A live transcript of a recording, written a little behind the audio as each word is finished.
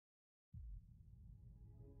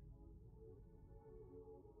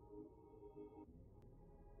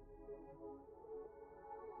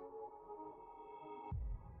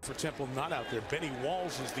for Temple not out there. Benny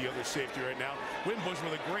Walls is the other safety right now. Wimbush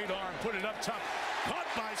with a great arm, put it up top. Caught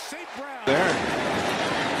by St. Brown. There.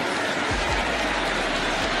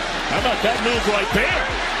 How about that move right there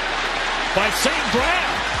by St.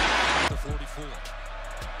 Brown? The 44.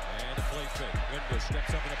 And a play fake. Wimbush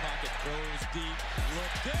steps up in the pocket, throws deep,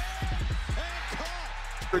 look there, and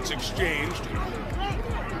caught. It's exchanged.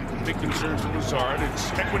 Big concerns for Lazard.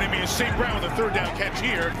 It's Equanimeous St. Brown with a third down catch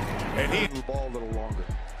here. And he the ball a little longer.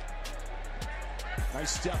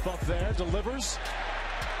 Nice step up there, delivers.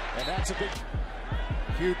 And that's a big.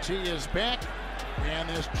 QT is back, and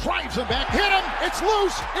this drives him back. Hit him! It's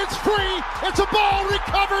loose! It's free! It's a ball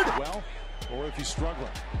recovered! Well, or if he's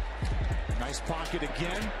struggling. Nice pocket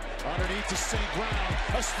again. Underneath to St. Brown.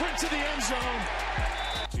 A sprint to the end zone.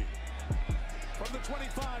 From the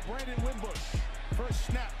 25, Brandon Wimbush. First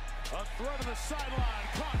snap. A throw to the sideline.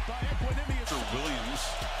 Caught by Equanimeous. Williams.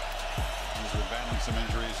 He's been battling some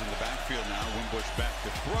injuries in the backfield now. Wimbush back to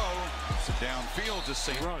throw. It's a downfield to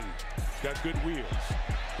St. Run. Got good wheels.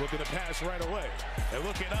 Looking to pass right away. And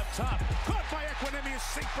looking up top. Caught by Equanimeous.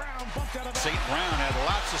 St. Brown bumped out of St. Brown had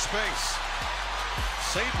lots of space.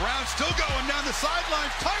 St. Brown still going down the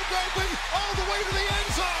sidelines. Tight roping all the way to the end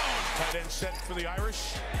zone. Tight end set for the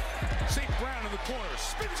Irish. St. Brown in the corner.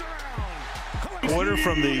 Spins around. Quarter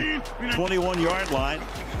from the 21-yard line.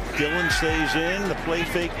 Dillon stays in, the play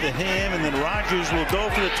fake to him, and then Rogers will go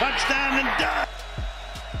for the touchdown and done.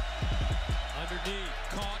 Underneath,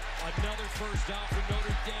 caught another first down for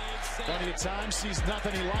Notre Dame. Plenty of time, sees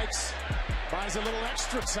nothing he likes, buys a little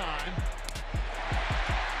extra time.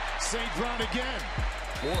 St. Brown again.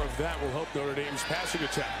 More of that will help Notre Dame's passing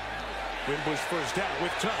attack. Wimbush first down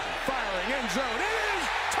with time. Firing end zone. It is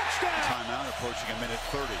touchdown. Timeout approaching a minute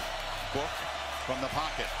 30. Book from the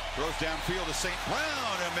pocket. Throws downfield to St.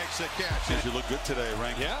 Brown and makes a catch. You look good today,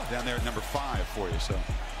 ranked down there at number 5 for you. So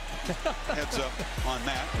heads up on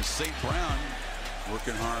that. As St. Brown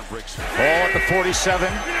working hard, breaks. Ball at the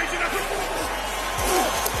 47.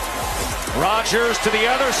 Rogers to the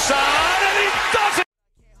other side, and he does it.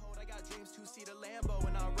 I got dreams to see the Lambo,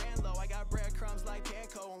 and I ran low. I got breadcrumbs like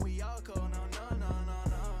Panko, and we all go no.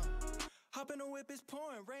 Hop in the whip is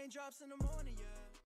pouring, raindrops in the morning.